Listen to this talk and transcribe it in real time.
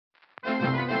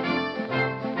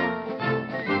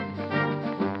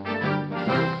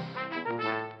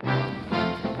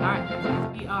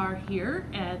here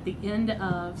at the end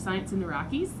of Science in the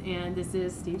Rockies, and this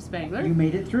is Steve Spangler. You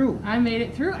made it through. I made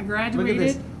it through. I graduated. Look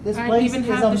at this. This place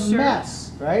is a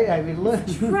mess, right? I mean, look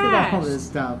at all this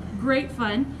stuff. Great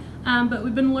fun. But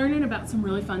we've been learning about some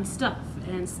really fun stuff,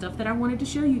 and stuff that I wanted to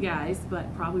show you guys,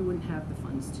 but probably wouldn't have the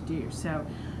funds to do. So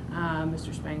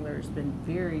Mr. Spangler has been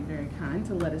very, very kind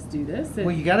to let us do this.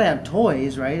 Well, you got to have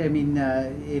toys, right? I mean,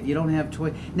 if you don't have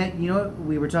toys... Now, you know what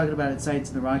we were talking about at Science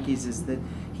in the Rockies is that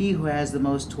he who has the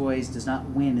most toys does not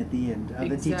win at the end of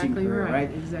the teaching career, right?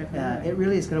 Exactly right. It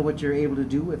really is kind of what you're able to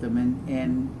do with them.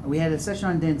 And we had a session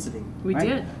on density. We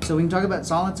did. So we can talk about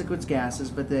solids, liquids,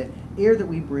 gases, but the air that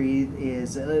we breathe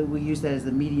is, we use that as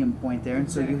the medium point there.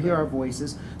 And so you hear our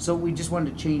voices. So we just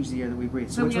wanted to change the air that we breathe.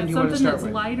 So which one do you want to start with?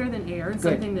 Something that's lighter than air and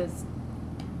something that's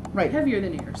heavier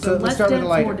than air. So less let's start dense, with the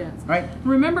lighter. more dense. Right.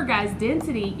 Remember, guys,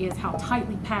 density is how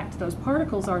tightly packed those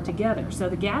particles are together. So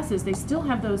the gases, they still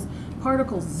have those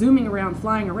particles zooming around,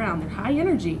 flying around. They're high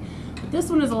energy. But this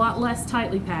one is a lot less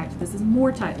tightly packed. This is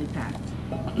more tightly packed.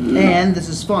 And this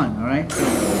is fun, all right?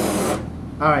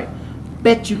 All right.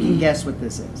 Bet you can guess what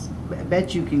this is.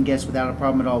 Bet you can guess without a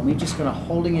problem at all. We're just kind of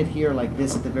holding it here like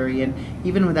this at the very end.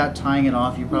 Even without tying it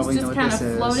off, you probably know what this is. It's just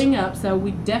kind of floating up, so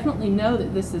we definitely know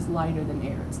that this is lighter than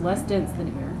air. It's less dense than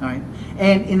air. All right.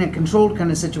 And in a controlled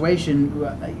kind of situation,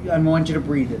 I want you to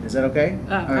breathe it. Is that okay?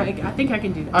 Right. I think I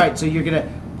can do that. All right, so you're going to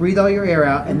breathe all your air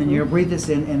out, and then you're going to breathe this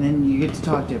in, and then you get to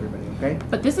talk to everybody, okay?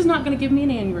 But this is not going to give me an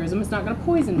aneurysm. It's not going to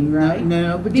poison me, right?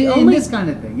 No, but in this kind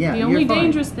of thing, yeah, the only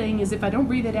dangerous thing is if I don't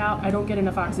breathe it out, I don't get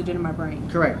enough oxygen in my brain.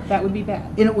 Correct. That would be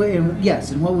bad. In a way, yes,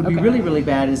 and what would be really, really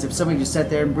bad is if somebody just sat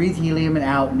there and breathed helium and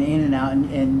out and in and out,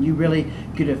 and you really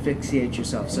could asphyxiate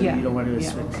yourself, so you don't want to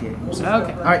asphyxiate yourself.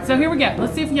 Okay, all right, so here we go.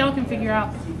 Let's see if y'all can figure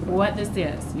out what this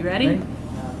is. You ready?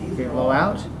 Okay, blow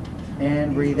out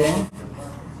and breathe in.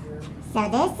 So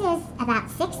this is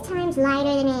about 6 times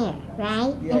lighter than air,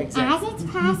 right? Yeah, and exactly. as it's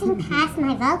passing past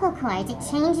my vocal cords, it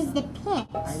changes the pitch.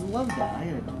 I love that.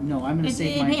 I'm going to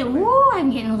save my... Ooh, I'm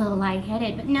getting a little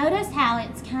lightheaded, but notice how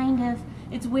it's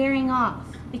it's wearing off.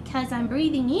 Because I'm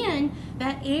breathing in,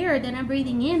 that air that I'm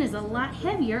breathing in is a lot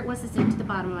heavier. It wants to sink to the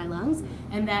bottom of my lungs.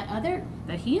 And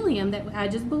the helium that I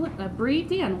just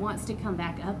breathed in wants to come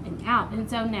back up and out. And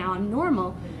so now I'm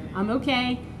normal. I'm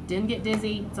okay. Didn't get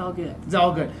dizzy. It's all good. It's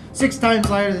all good. 6 times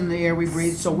lighter than the air we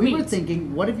breathe. So we were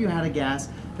thinking, what if you had a gas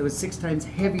that was 6 times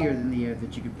heavier than the air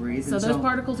that you could breathe? So those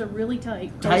particles are really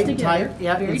tight. Tight,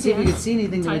 yeah. And see if we could see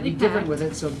anything that would be different with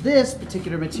it. So this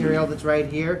particular material that's right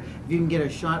here, if you can get a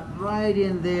shot right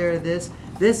in there, this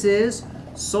is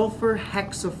sulfur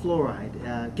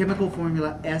hexafluoride, chemical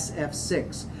formula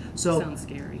SF6. So sounds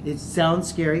scary. It sounds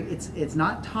scary. It's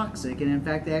not toxic, and in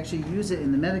fact, they actually use it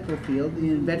in the medical field, in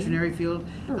the veterinary field,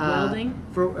 for welding.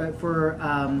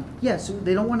 So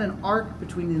they don't want an arc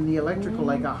between the electrical,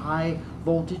 like a high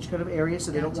voltage kind of area.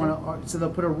 So they don't want to. So they'll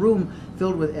put a room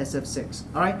filled with SF6.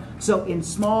 All right. So in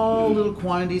small little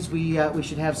quantities, we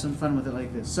should have some fun with it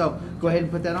like this. So go ahead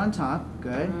and put that on top.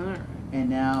 Good. Right. And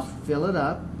now fill it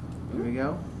up. Here we go.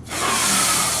 Ooh,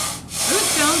 it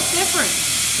sounds different.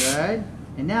 Good.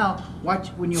 And now, watch,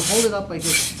 when you hold it up like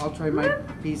this, I'll try my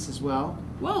piece as well.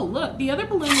 Whoa, look, the other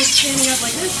balloon was standing up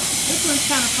like this. This one's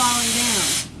kind of falling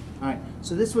down. All right,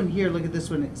 so this one here, look at this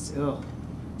one. It's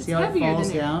see how it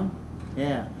falls down?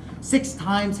 Yeah. 6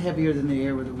 times heavier than the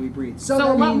air that we breathe. So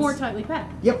a lot more tightly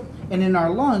packed. Yep. And in our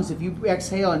lungs, if you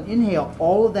exhale and inhale,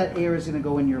 all of that air is going to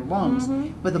go in your lungs.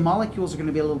 But the molecules are going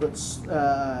to be a little bit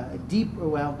deeper.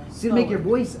 Well, it's going to make your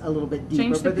voice a little bit deeper.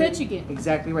 Change the pitch again.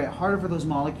 Exactly right. Harder for those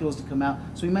molecules to come out.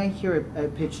 So we might hear a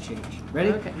pitch change. Ready?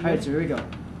 Okay. All right, so here we go.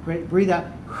 Ready? Breathe out.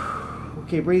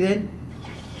 Okay, breathe in.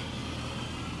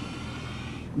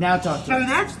 Now talk to So us.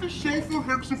 that's the sulfur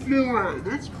hexafluoride.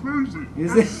 That's crazy.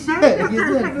 Is it fun? Is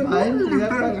that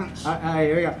fun? All right,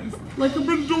 here we go. Like I've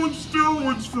been doing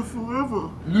steroids for forever.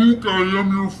 Luke, I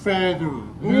am your father.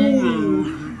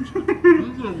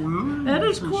 That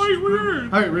is quite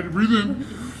weird. All right, ready? Breathe in.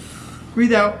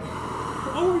 Breathe out.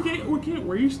 Oh, we can't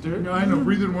waste it. No, I know.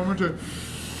 Breathe in one more time.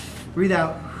 Breathe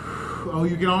out. Oh,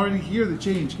 you can already hear the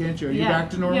change, can't you? Are you back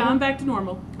to normal? Yeah, I'm back to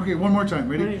normal. Okay, one more time.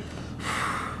 Ready?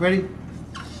 Ready?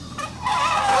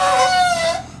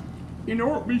 You know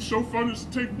what would be so fun is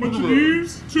to take a bunch of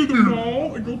these to the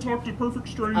mall and go talk to perfect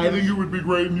strangers. I think it would be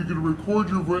great, and you could record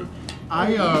your voice. What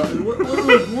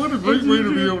a great way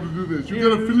to be able to do this. You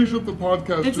got to finish up the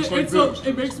podcast just like this.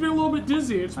 It makes me a little bit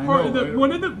dizzy. It's part of the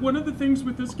one of the things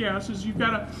with this gas is you've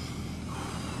got to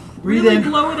really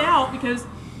blow it out because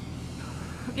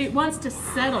it wants to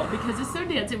settle because it's so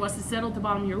dense. It wants to settle at the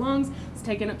bottom of your lungs. It's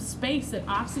taking up space that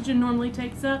oxygen normally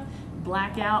takes up.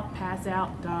 Black out, pass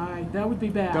out, die. That would be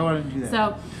bad. Don't want to do that.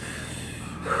 So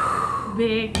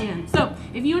Big in. So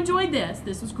if you enjoyed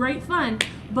this was great fun.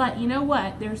 But you know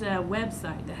what? There's a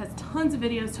website that has tons of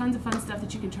videos, tons of fun stuff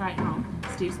that you can try at home.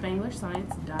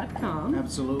 SteveSpanglerScience.com.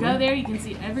 Absolutely. Go there. You can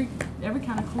see every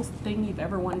kind of cool thing you've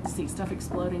ever wanted to see. Stuff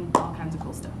exploding, all kinds of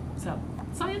cool stuff. So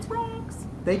science rocks.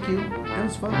 Thank you. That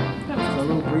was fun. That was a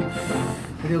little brief.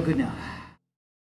 I feel good now.